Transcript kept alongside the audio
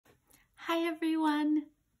Hi everyone!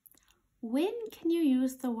 When can you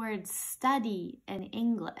use the word study in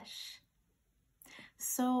English?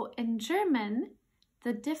 So in German,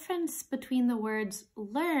 the difference between the words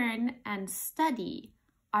learn and study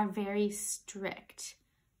are very strict.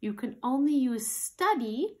 You can only use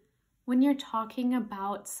study when you're talking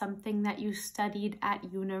about something that you studied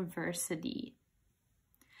at university.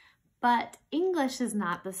 But English is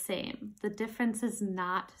not the same. The difference is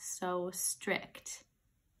not so strict.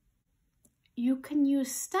 You can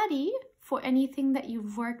use study for anything that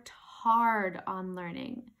you've worked hard on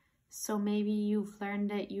learning. So maybe you've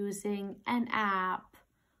learned it using an app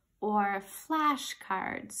or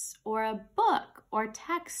flashcards or a book or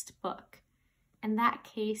textbook. In that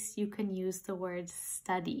case, you can use the word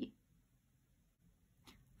study.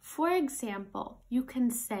 For example, you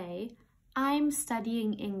can say, I'm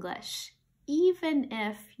studying English, even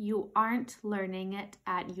if you aren't learning it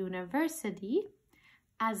at university,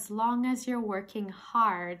 as long as you're working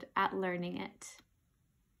hard at learning it.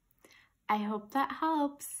 I hope that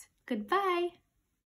helps. Goodbye.